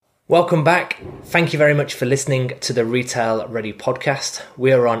Welcome back. Thank you very much for listening to the Retail Ready podcast.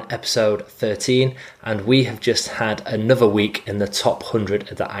 We are on episode 13 and we have just had another week in the top 100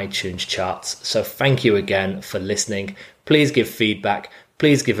 of the iTunes charts. So thank you again for listening. Please give feedback,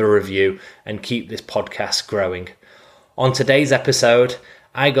 please give a review and keep this podcast growing. On today's episode,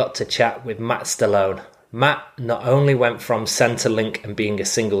 I got to chat with Matt Stallone. Matt not only went from Centrelink and being a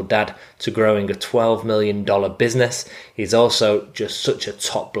single dad to growing a $12 million business, he's also just such a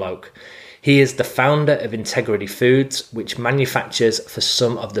top bloke. He is the founder of Integrity Foods, which manufactures for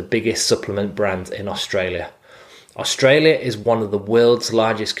some of the biggest supplement brands in Australia. Australia is one of the world's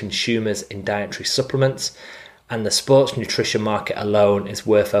largest consumers in dietary supplements, and the sports nutrition market alone is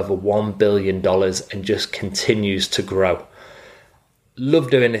worth over $1 billion and just continues to grow.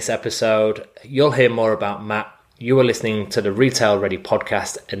 Love doing this episode. You'll hear more about Matt. You are listening to the Retail Ready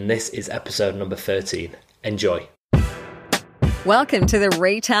podcast, and this is episode number 13. Enjoy. Welcome to the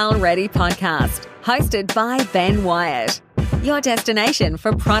Retail Ready podcast, hosted by Ben Wyatt, your destination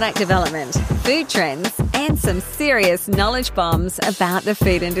for product development, food trends, and some serious knowledge bombs about the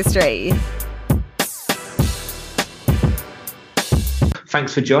food industry.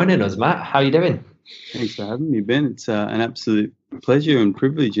 Thanks for joining us, Matt. How are you doing? Thanks for having me, Ben. It's an absolute pleasure and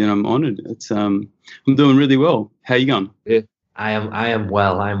privilege, and I'm honoured. I'm doing really well. How you going? Yeah, I am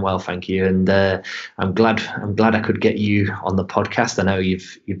well, thank you. And I'm glad I could get you on the podcast. I know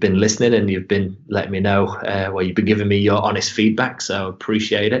you've been listening and you've been letting me know. You've been giving me your honest feedback, so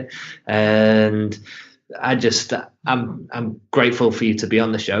appreciate it. And I'm grateful for you to be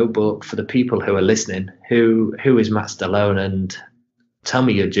on the show. But for the people who are listening, who is Matt Stallone, and tell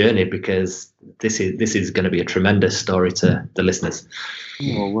me your journey, because this is going to be a tremendous story to the listeners.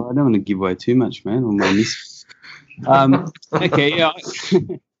 Oh, well, I don't want to give away too much, man, on my list. Okay, yeah,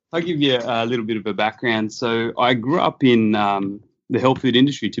 I'll give you a little bit of a background. So I grew up in the health food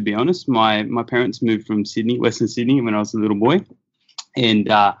industry, to be honest. My parents moved from Sydney, Western Sydney, when I was a little boy, and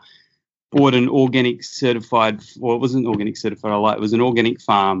bought an organic certified, well, it wasn't organic certified, it was an organic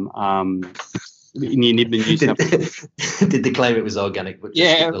farm near Nibbin, New South Wales. Did they claim it was organic? But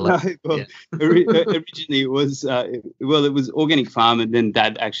Originally it was it was organic farm, and then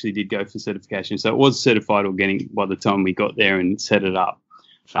Dad actually did go for certification, so it was certified organic by the time we got there and set it up.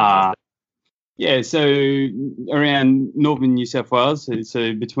 So around northern New South Wales,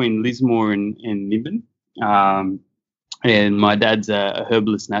 so between Lismore and Nibbin. And my dad's a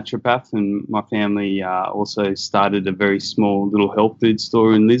herbalist naturopath, and my family also started a very small little health food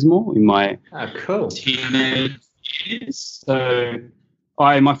store in Lismore in my teenage years. So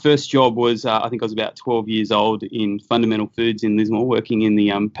my first job was, I think I was about 12 years old, in Fundamental Foods in Lismore, working in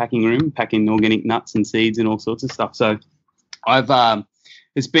the packing room, packing organic nuts and seeds and all sorts of stuff. So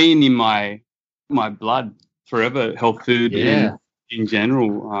it's been in my blood forever, health food in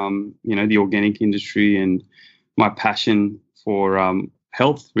general, the organic industry, and my passion for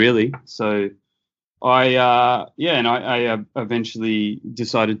health, really. So I eventually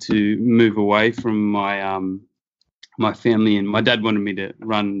decided to move away from my family, and my dad wanted me to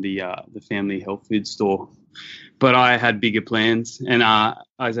run the family health food store, but I had bigger plans. And I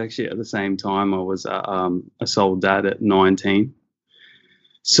was actually, at the same time, I was a sole dad at 19.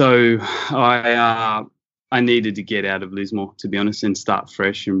 So I needed to get out of Lismore, to be honest, and start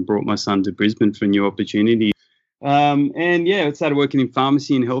fresh, and brought my son to Brisbane for a new opportunity. I started working in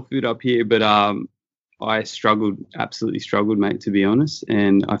pharmacy and health food up here, but I absolutely struggled, mate, to be honest.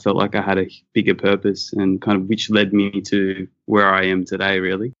 And I felt like I had a bigger purpose, and kind of which led me to where I am today,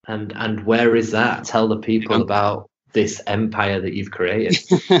 really. And where is that? Tell the people about this empire that you've created.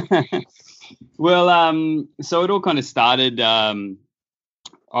 Well, so it all kind of started. I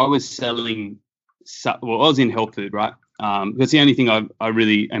was I was in health food, right? That's the only thing I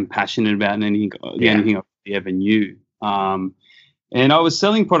really am passionate about, and the only thing I ever knew. And I was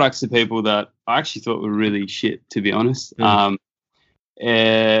selling products to people that I actually thought were really shit, to be honest. And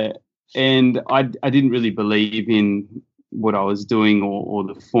I didn't really believe in what I was doing, or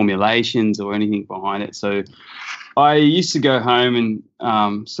the formulations or anything behind it. So I used to go home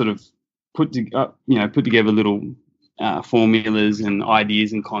and sort of put together little formulas and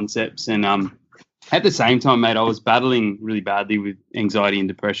ideas and concepts. And at the same time, mate, I was battling really badly with anxiety and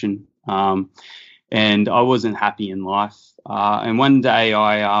depression. And I wasn't happy in life. And one day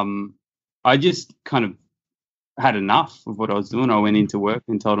I just kind of had enough of what I was doing. I went into work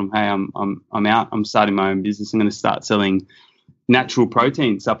and told them, hey, I'm out. I'm starting my own business. I'm going to start selling natural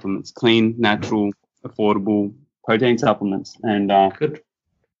protein supplements, clean, natural, affordable protein supplements. And good.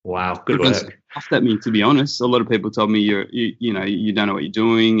 Wow, good work. Laughed at me, to be honest. A lot of people told me you don't know what you're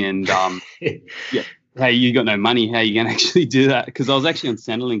doing, and hey, you got no money. How are you going to actually do that? Because I was actually on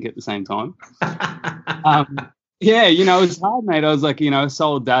Centrelink at the same time. Yeah, it was hard, mate. I was like, a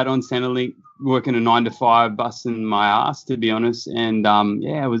solid dad on Centrelink, working a 9 to 5, busting my ass, to be honest. And I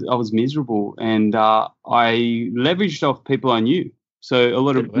was miserable, and I leveraged off people I knew. So a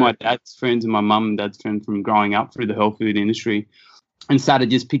lot of my dad's friends and my mum and dad's friends from growing up through the health food industry, and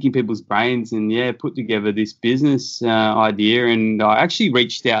started just picking people's brains and put together this business idea. And I actually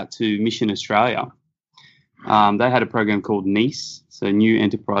reached out to Mission Australia. They had a program called NEIS, so New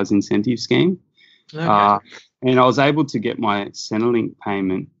Enterprise Incentive Scheme. Okay. And I was able to get my Centrelink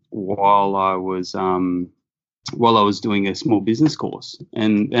payment while I was doing a small business course.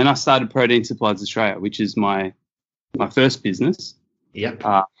 And then I started Protein Supplies Australia, which is my first business. Yep.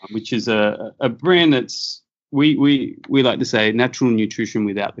 Which is a brand that's, we like to say, natural nutrition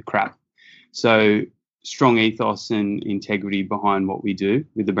without the crap. So strong ethos and integrity behind what we do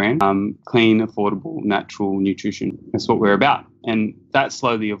with the brand. Clean, affordable, natural nutrition. That's what we're about. And that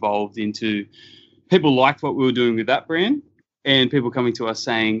slowly evolved into people liked what we were doing with that brand, and people coming to us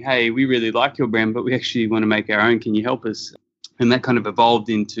saying, hey, we really like your brand, but we actually want to make our own. Can you help us? And that kind of evolved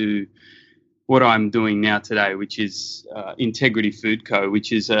into what I'm doing now today, which is Integrity Food Co.,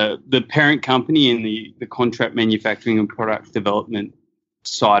 which is the parent company in the contract manufacturing and product development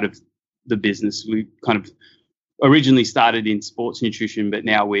side of the business. We kind of originally started in sports nutrition, but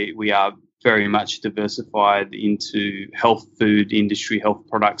now we are very much diversified into health food industry, health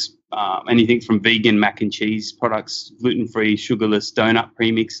products, anything from vegan mac and cheese products, gluten-free, sugarless donut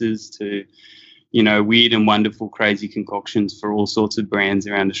premixes to, weird and wonderful, crazy concoctions for all sorts of brands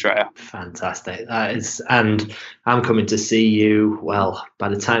around Australia. Fantastic. That is, and I'm coming to see you, well, by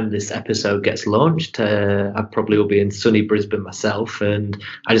the time this episode gets launched, I probably will be in sunny Brisbane myself, and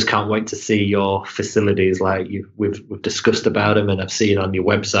I just can't wait to see your facilities. Like we've discussed about them, and I've seen on your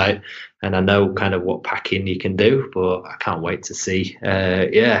website, and I know kind of what packing you can do, but I can't wait to see,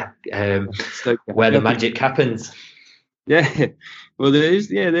 where the magic happens. Yeah. Well, there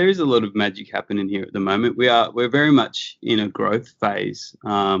is a lot of magic happening here at the moment. We're very much in a growth phase,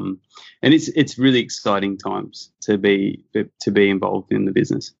 and it's really exciting times to be involved in the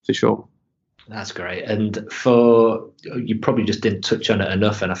business, for sure. That's great. And you probably just didn't touch on it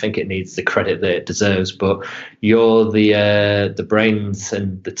enough, and I think it needs the credit that it deserves, but you're the brains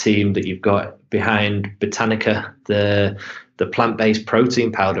and the team that you've got behind Botanica, the plant-based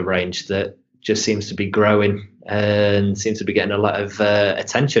protein powder range that just seems to be growing and seems to be getting a lot of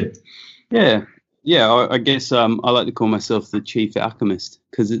attention. Yeah, I guess I like to call myself the chief alchemist,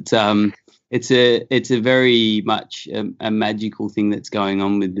 because it's a very much a magical thing that's going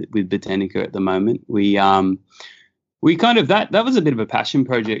on with Botanica at the moment. We kind of that was a bit of a passion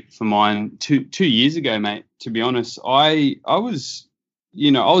project for mine 2 years ago, mate. To be honest, I was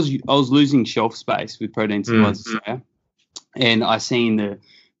losing shelf space with Protein Supplies Australia, and I seen the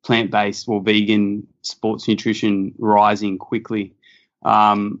plant-based or vegan sports nutrition rising quickly.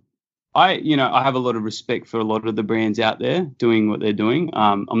 I have a lot of respect for a lot of the brands out there doing what they're doing.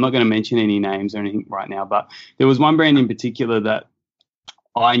 I'm not going to mention any names or anything right now, but there was one brand in particular that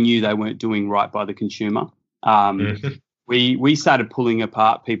I knew they weren't doing right by the consumer. We started pulling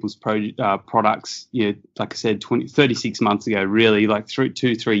apart people's products, like I said, 36 months ago, really, like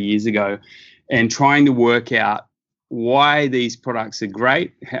 2-3 years ago, and trying to work out why these products are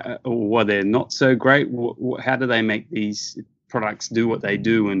great or why they're not so great. How do they make these products do what they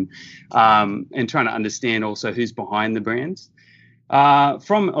do, and trying to understand also who's behind the brands.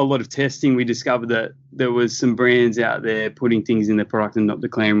 From a lot of testing, we discovered that there was some brands out there putting things in their product and not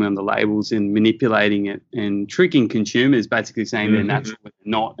declaring them on the labels and manipulating it and tricking consumers, basically saying they're natural when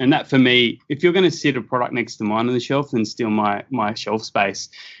they're not. And that, for me, if you're going to sit a product next to mine on the shelf and steal my shelf space,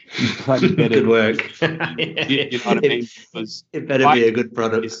 good work. You know what I mean? Because it better be a good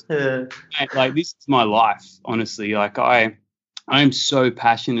product. Like, this is my life, honestly. Like, I am so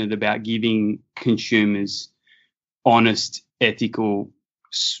passionate about giving consumers honest, ethical,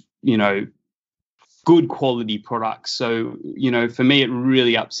 good quality products. So, for me, it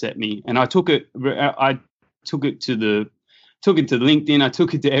really upset me, and I took it to the LinkedIn. I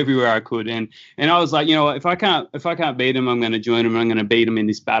took it to everywhere I could, and I was like, if I can't beat them, I'm going to join them. I'm going to beat them in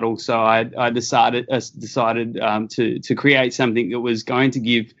this battle. So I decided to create something that was going to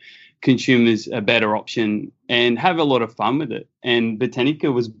give consumers a better option and have a lot of fun with it. And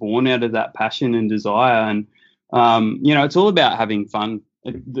Botanica was born out of that passion and desire. And it's all about having fun.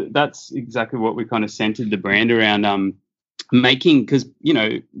 That's exactly what we kind of centered the brand around, making, because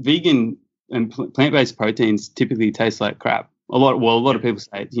vegan and plant-based proteins typically taste like crap. A lot of people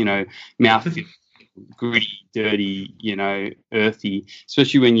say it's, mouthfeel, gritty, dirty, earthy,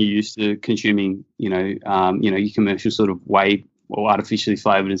 especially when you're used to consuming, your commercial sort of whey or artificially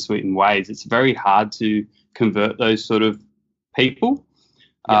flavored and sweetened wheys. It's very hard to convert those sort of people.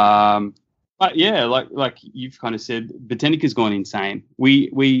 Yeah. But yeah, like you've kind of said, Botanica's gone insane. We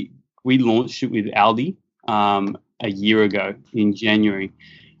launched it with Aldi a year ago in January,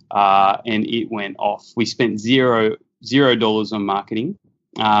 and it went off. We spent $0 on marketing.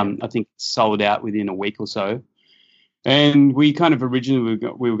 I think it sold out within a week or so. And we kind of originally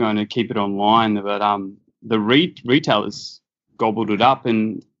we were going to keep it online, but the retailers gobbled it up,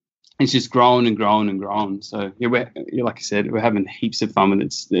 and it's just grown and grown and grown. So yeah, like I said, we're having heaps of fun with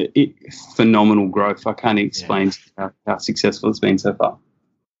it. It's phenomenal growth. I can't explain how successful it's been so far.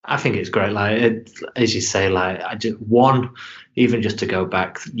 I think it's great. As you say, even just to go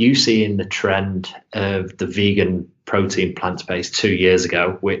back, you seeing the trend of the vegan protein plant-based 2 years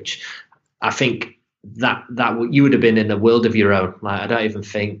ago, which I think that you would have been in a world of your own. I don't even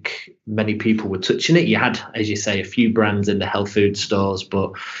think many people were touching it. You had, as you say, a few brands in the health food stores,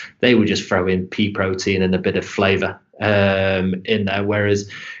 but they would just throw in pea protein and a bit of flavour in there.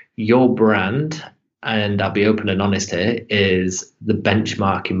 Whereas your brand, and I'll be open and honest here, is the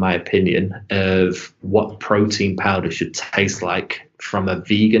benchmark, in my opinion, of what protein powder should taste like from a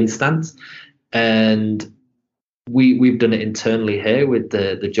vegan stance. And we've done it internally here with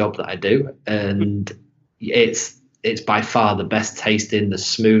the job that I do, and it's by far the best tasting, the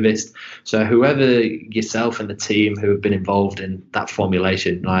smoothest. So whoever, yourself and the team who have been involved in that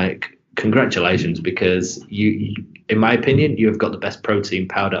formulation, congratulations, because you, in my opinion, you have got the best protein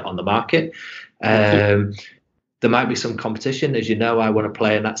powder on the market. There might be some competition, as you know. I want to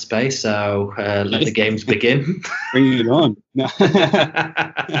play in that space, so let the games begin. Bring it on.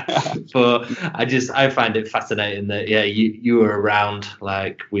 But I find it fascinating that you were around.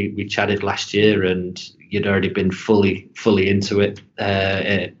 Like we chatted last year, and you'd already been fully into it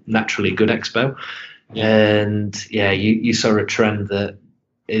at Naturally Good Expo, and you saw a trend that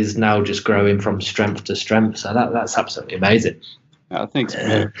is now just growing from strength to strength. So that's absolutely amazing. Oh, thanks.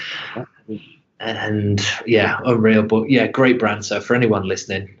 And unreal. But great brand. So for anyone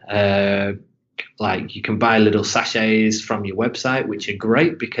listening, you can buy little sachets from your website, which are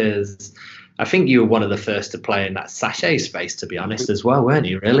great, because I think you were one of the first to play in that sachet space, to be honest, as well, weren't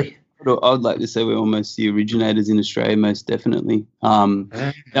you, really? I would like to say we're almost the originators in Australia, most definitely.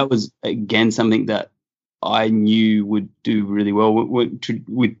 That was, again, something that I knew would do really well.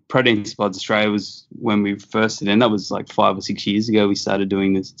 With Protein Supplies Australia was when we first did, and that was like 5 or 6 years ago. We started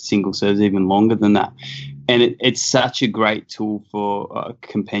doing the single serves, even longer than that. And it's such a great tool for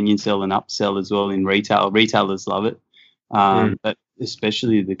companion sell and upsell as well in retail. Retailers love it, but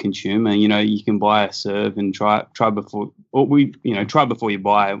especially the consumer. You can buy a serve and try before, try before you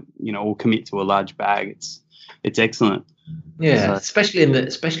buy, or commit to a large bag. It's excellent. Yeah, especially in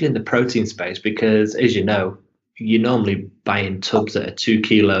the protein space, because as you know, you normally buy in tubs that are 2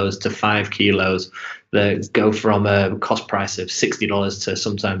 kilos to 5 kilos that go from a cost price of $60 to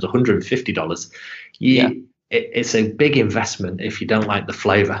sometimes $150. It's a big investment if you don't like the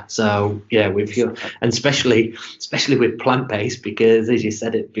flavor. So and especially with plant-based, because as you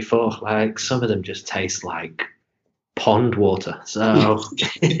said it before, some of them just taste like pond water. So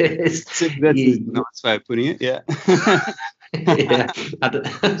that's a nice way of putting it. Yeah.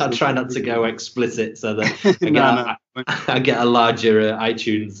 I try not to go explicit so that I get a larger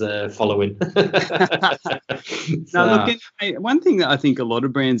iTunes following. One thing that I think a lot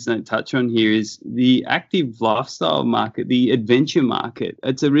of brands don't touch on here is the active lifestyle market, the adventure market.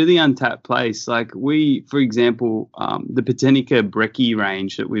 It's a really untapped place. Like for example, the Botanica Brekkie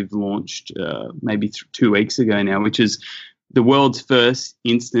range that we've launched maybe 2 weeks ago now, which is the world's first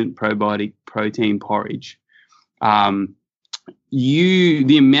instant probiotic protein porridge.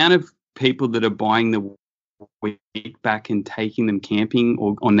 The amount of people that are buying the week back and taking them camping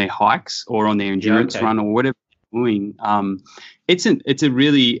or on their hikes or on their endurance run or whatever they're doing, it's a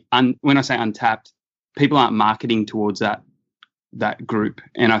really when I say untapped, people aren't marketing towards that group,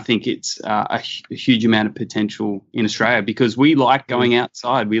 and I think it's a huge amount of potential in Australia, because we like going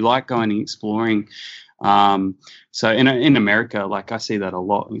outside, we like going and exploring. So in America, I see that a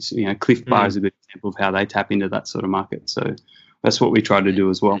lot. Cliff Bar is a good example of how they tap into that sort of market. So that's what we try to do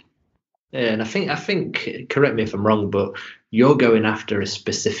as well. Yeah, and I think, correct me if I'm wrong, but you're going after a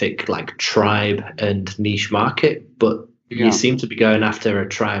specific tribe and niche market, but you seem to be going after a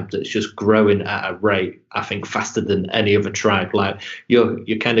tribe that's just growing at a rate, I think, faster than any other tribe. You're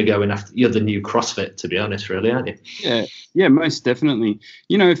kind of going after, you're the new CrossFit, to be honest, really, aren't you? Yeah, most definitely.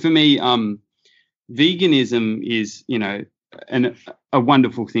 For me, veganism is, a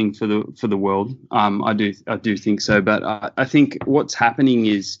wonderful thing for the world. I do think so, but I think what's happening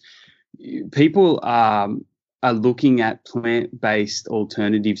is people are looking at plant-based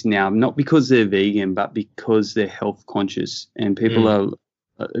alternatives now, not because they're vegan, but because they're health conscious, and people are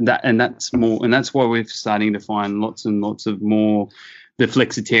that's why we're starting to find lots and lots of more the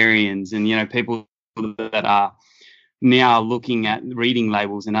flexitarians and people that are now looking at reading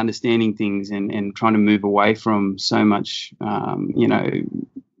labels and understanding things and trying to move away from so much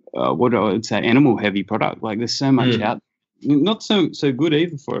what I would say animal heavy product. Like there's so much out, not so good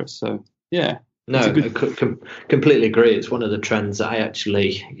either for us. So yeah. No, I completely agree. It's one of the trends that I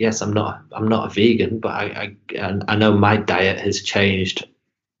actually, yes, I'm not a vegan, but I know my diet has changed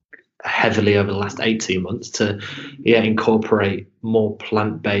heavily over the last 18 months to incorporate more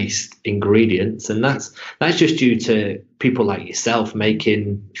plant-based ingredients, and that's just due to people like yourself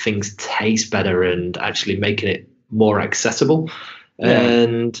making things taste better and actually making it more accessible. Yeah.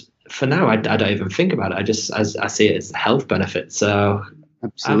 And for now, I don't even think about it. I see it as a health benefit. So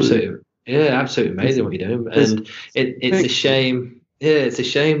absolutely amazing what you're doing. And it's a shame. Yeah, it's a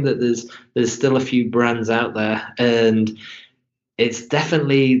shame that there's still a few brands out there, and it's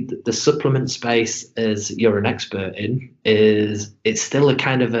definitely the supplement space, as you're an expert in, it's still a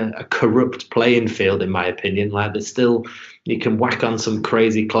kind of a corrupt playing field, in my opinion. Like there's still, you can whack on some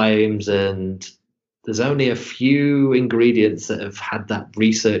crazy claims, and there's only a few ingredients that have had that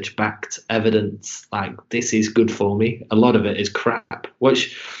research-backed evidence, like this is good for me. A lot of it is crap.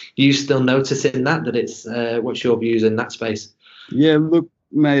 Which you still noticing that it's what's your views in that space? Yeah, look,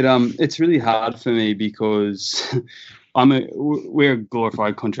 mate, it's really hard for me because we're a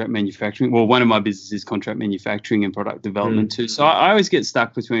glorified contract manufacturing. Well, one of my businesses is contract manufacturing and product development too. So I always get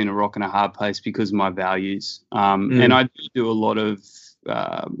stuck between a rock and a hard place because of my values. And I do a lot of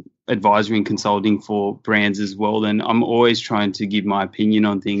advisory and consulting for brands as well. And I'm always trying to give my opinion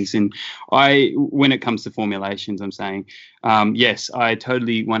on things. And when it comes to formulations, I'm saying, yes, I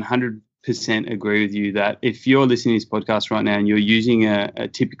totally 100% agree with you that if you're listening to this podcast right now and you're using a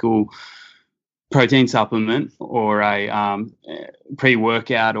typical protein supplement or a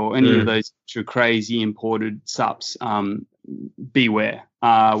pre-workout or any of those extra crazy imported sups, beware.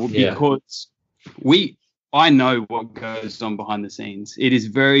 Because I know what goes on behind the scenes. It is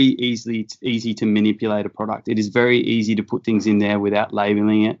very easy to manipulate a product. It is very easy to put things in there without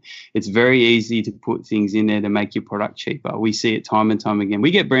labeling it. It's very easy to put things in there to make your product cheaper. We see it time and time again.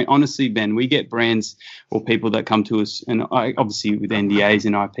 We get honestly, Ben, we get brands or people that come to us, and obviously with NDAs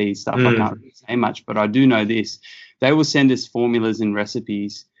and IP stuff, I can't really say much, but I do know this. They will send us formulas and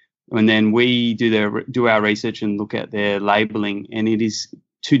recipes, and then we do our research and look at their labeling, and it is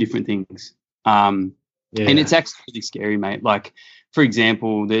two different things. And it's actually really scary, mate. Like, for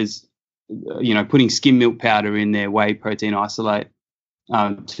example, there's, putting skim milk powder in their whey protein isolate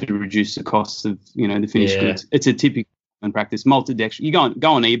to reduce the cost of, the finished goods. It's a typical practice. Maltodextrin. You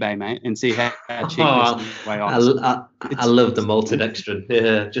go on eBay, mate, and see how cheap whey isolate. I love the maltodextrin.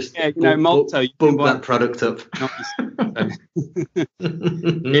 Yeah, just bump that product up.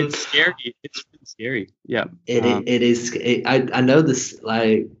 It's scary. It's really scary. Yeah. It is. I know this.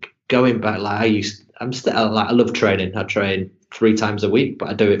 Like going back, like I love training. I train 3 times a week, but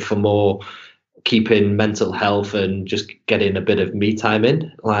I do it for more keeping mental health and just getting a bit of me time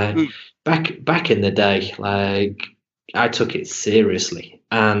in. Like back in the day, like I took it seriously.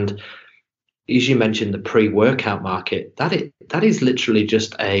 And as you mentioned, the pre-workout market, that is literally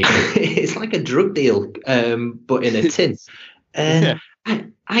just it's like a drug deal, but in a tin. And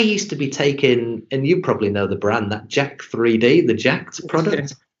I used to be taking, and you probably know the brand, that Jack 3D, the Jacked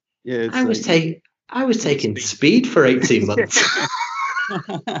product. Yeah, I was taking speed for 18 months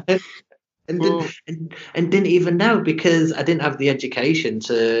and didn't even know, because I didn't have the education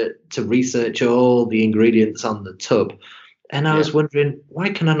to research all the ingredients on the tub. And I was wondering, why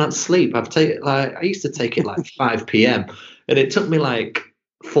can I not sleep? I used to take it like 5 p.m. and it took me like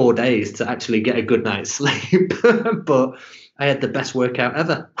 4 days to actually get a good night's sleep. But I had the best workout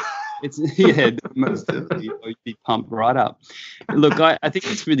ever. It's most definitely you'd be pumped right up. Look, I think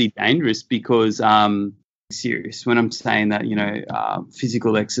it's really dangerous because serious when I'm saying that,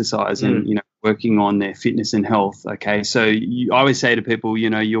 physical exercise and working on their fitness and health. Okay, so I always say to people,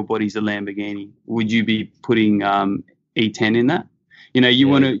 your body's a Lamborghini. Would you be putting E10 in that? You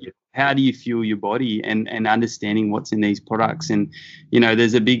want to. How do you fuel your body and understanding what's in these products? And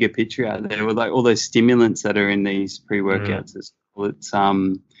there's a bigger picture out there with like all those stimulants that are in these pre-workouts as well. It's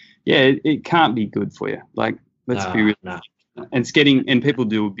it can't be good for you. Like, let's be real. No. And it's and people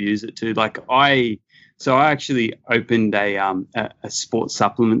do abuse it too. Like I actually opened a sports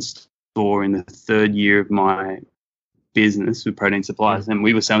supplement store in the 3rd year of my business with protein supplies, and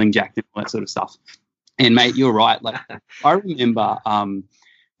we were selling Jack and all that sort of stuff. And mate, you're right. Like I remember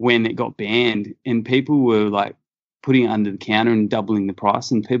when it got banned, and people were like putting it under the counter and doubling the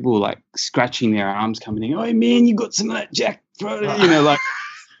price, and people were like scratching their arms, coming in, "Oh man, you got some of that Jack protein," you know, like.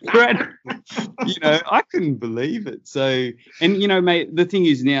 You know, I couldn't believe it. So, and you know, mate, the thing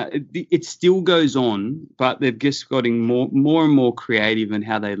is now it still goes on, but they've just gotten more and more creative in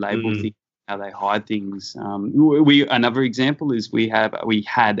how they label things, how they hide things. Another example is we had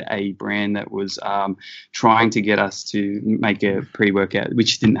a brand that was trying to get us to make a pre-workout,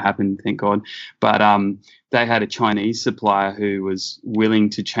 which didn't happen, thank God. But they had a Chinese supplier who was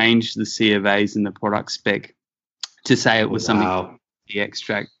willing to change the CFAs in the product spec to say it was something.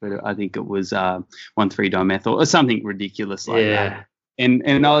 Extract, but I think it was 1,3-dimethyl or something ridiculous like that. And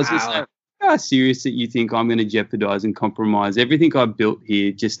I was just like, how serious that you think I'm going to jeopardize and compromise everything I built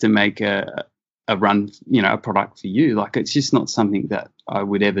here just to make a run, you know, a product for you? Like, it's just not something that I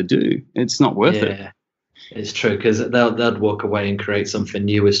would ever do. It's not worth it. It's true, because they'll walk away and create something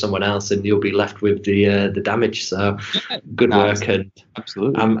new with someone else, and you'll be left with the damage. So good work, and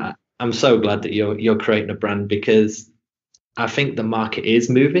absolutely. I'm so glad that you're creating a brand, because I think the market is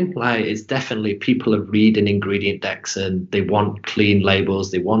moving. Like, it's definitely, people are reading ingredient decks and they want clean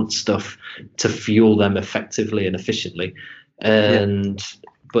labels. They want stuff to fuel them effectively and efficiently.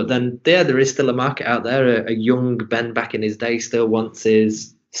 But then there is still a market out there. A young Ben back in his day still wants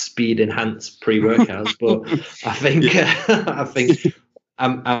his speed enhanced pre-workouts. But I think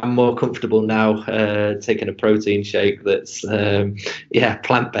I'm more comfortable now taking a protein shake that's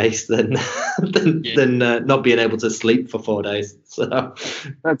plant-based than not being able to sleep for 4 days. So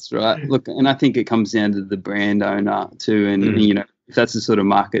that's right. Look, and I think it comes down to the brand owner too, and you know, if that's the sort of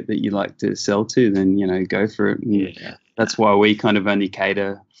market that you like to sell to, then you know, go for it. And that's why we kind of only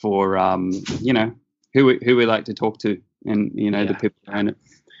cater for you know, who we like to talk to, and you know, the people who own it.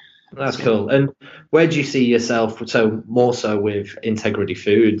 That's cool. And where do you see yourself? So more so with Integrity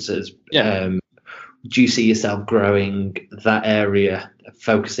Foods, as do you see yourself growing that area,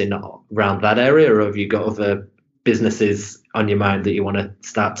 focusing around that area, or have you got other businesses on your mind that you want to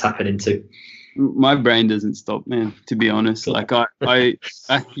start tapping into? My brain doesn't stop, man. To be honest, like I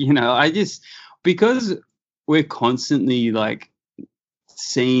you know, I just, because we're constantly like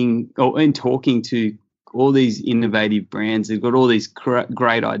seeing and talking to all these innovative brands. They've got all these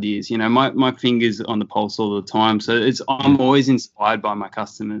great ideas. You know, my finger's on the pulse all the time. So I'm always inspired by my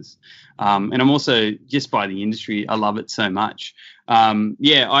customers. And I'm also just by the industry. I love it so much.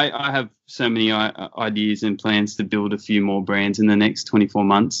 I have so many ideas and plans to build a few more brands in the next 24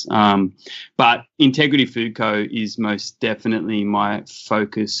 months. But Integrity Food Co. is most definitely my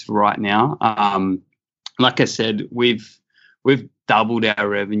focus right now. Like I said, we've doubled our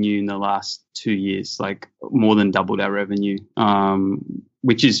revenue in the last 2 years, like more than doubled our revenue,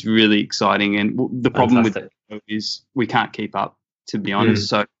 which is really exciting. And the problem with it is we can't keep up, to be honest.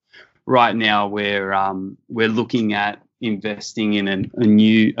 So right now we're looking at investing in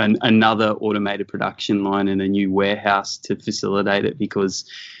another automated production line and a new warehouse to facilitate it, because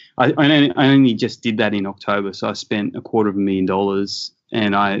I only just did that in October. So I spent $250,000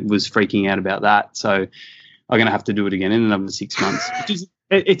 and I was freaking out about that. So I'm going to have to do it again in another 6 months, which is,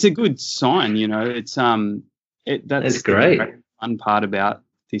 it's a good sign, you know. It's that's great. The fun part about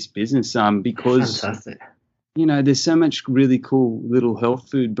this business, because fantastic. You know, there's so much really cool little health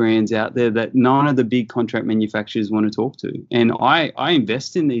food brands out there that none of the big contract manufacturers want to talk to, and I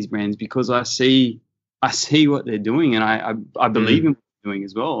invest in these brands because I see what they're doing, and I believe in what they're doing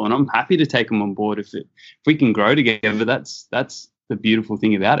as well, and I'm happy to take them on board if we can grow together. That's the beautiful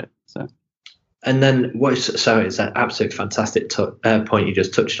thing about it. So. And then it's an absolute fantastic point you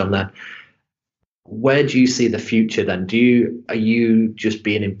just touched on there. Where do you see the future then? Are you just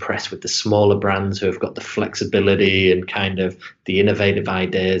being impressed with the smaller brands who have got the flexibility and kind of the innovative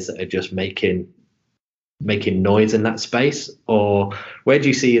ideas that are just making noise in that space? Or where do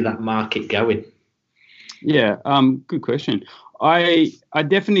you see that market going? Yeah, good question. I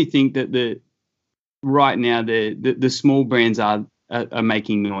definitely think that right now the small brands are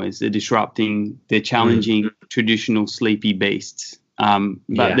making noise. They're disrupting. They're challenging traditional sleepy beasts.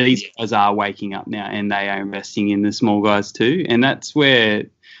 But these guys are waking up now, and they are investing in the small guys too. And that's where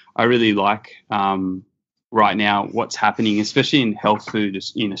I really like right now what's happening, especially in health food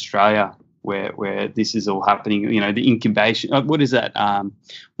in Australia, where this is all happening. You know, the incubation. What is that?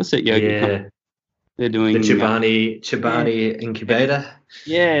 What's that yogurt? They're doing the Chobani incubator.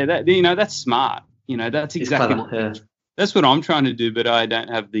 Yeah, that's smart. You know, that's exactly. That's what I'm trying to do, but I don't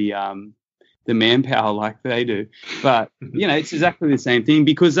have the the manpower like they do. But, it's exactly the same thing,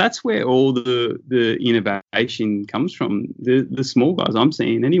 because that's where all the innovation comes from, the small guys I'm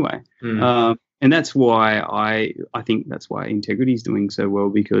seeing anyway. And that's why I think that's why Integrity is doing so well,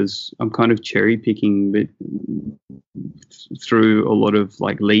 because I'm kind of cherry picking through a lot of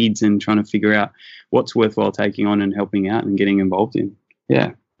like leads and trying to figure out what's worthwhile taking on and helping out and getting involved in.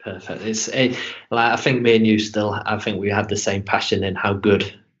 Yeah. Perfect. I think me and you I think we have the same passion in how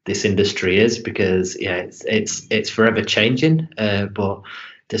good this industry is, because it's forever changing, but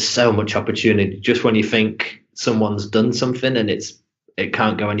there's so much opportunity. Just when you think someone's done something and it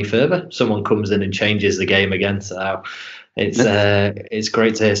can't go any further, someone comes in and changes the game again. So it's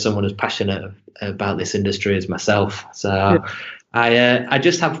great to hear someone as passionate about this industry as myself. So I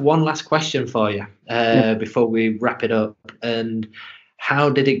just have one last question for you before we wrap it up. And how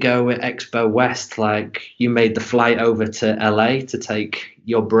did it go at Expo West? Like, you made the flight over to LA to take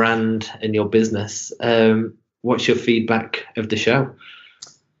your brand and your business. What's your feedback of the show?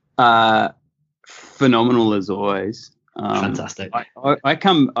 Phenomenal as always. Fantastic.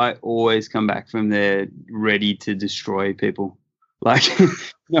 I always come back from there ready to destroy people. Like,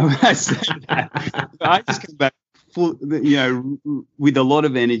 no, I say that. I just come back full, with a lot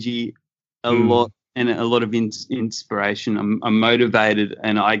of energy, a lot of inspiration. I'm motivated,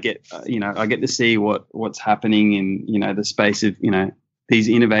 and I get to see what's happening in the space of these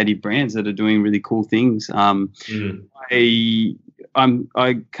innovative brands that are doing really cool things. I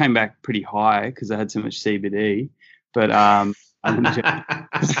came back pretty high because I had so much CBD. But I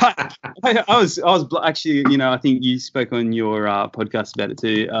was actually, I think you spoke on your podcast about it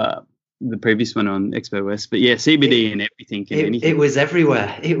too, the previous one on Expo West. But yeah, CBD and everything. It was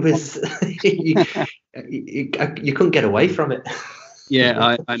everywhere. It was you couldn't get away from it.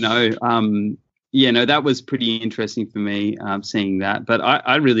 Yeah, I know. That was pretty interesting for me, seeing that. But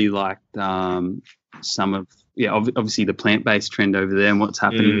I really liked some of obviously the plant-based trend over there and what's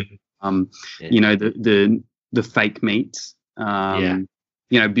happening. The fake meats, Beyond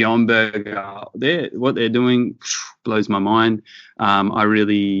Burger, what they're doing blows my mind. I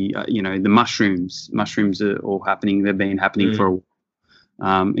really, the mushrooms are all happening. They've been happening for a while.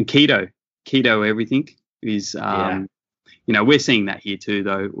 And keto everything is, we're seeing that here too,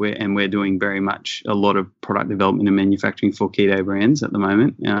 though. We're doing very much a lot of product development and manufacturing for keto brands at the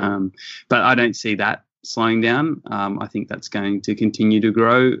moment. But I don't see that slowing down. I think that's going to continue to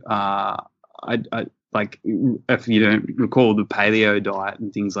grow. Like, if you don't recall, the paleo diet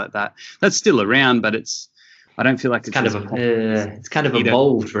and things like that, that's still around, but I don't feel like it's kind of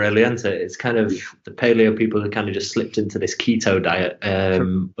evolved, really, isn't it? It's kind of the paleo people have kind of just slipped into this keto diet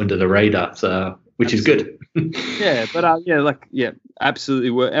under the radar, so which absolutely. Is good. Yeah, but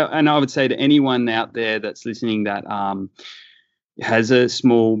absolutely. And I would say to anyone out there that's listening that has a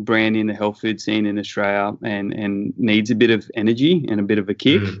small brand in the health food scene in Australia and needs a bit of energy and a bit of a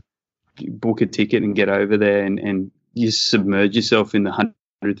kick. Book a ticket and get over there and you submerge yourself in the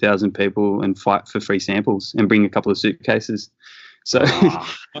 100,000 people and fight for free samples and bring a couple of suitcases. So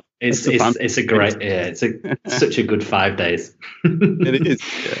it's a great, it's such a good 5 days. It is.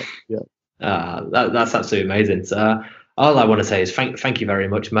 Yeah. That's absolutely amazing. So all I want to say is thank you very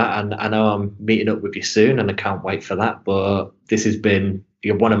much, Matt. And I know I'm meeting up with you soon and I can't wait for that, but this has been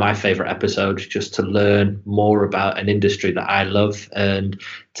one of my favorite episodes, just to learn more about an industry that I love and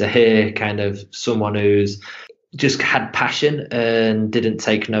to hear kind of someone who's just had passion and didn't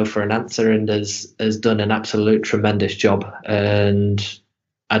take no for an answer and has done an absolute tremendous job. And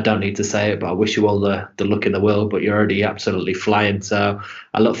I don't need to say it, but I wish you all the luck in the world, but you're already absolutely flying. So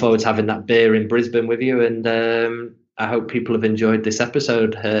I look forward to having that beer in Brisbane with you. And I hope people have enjoyed this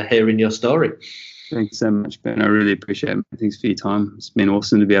episode, hearing your story. Thanks so much, Ben. I really appreciate it. Thanks for your time. It's been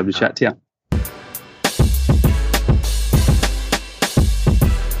awesome to be able to chat to you.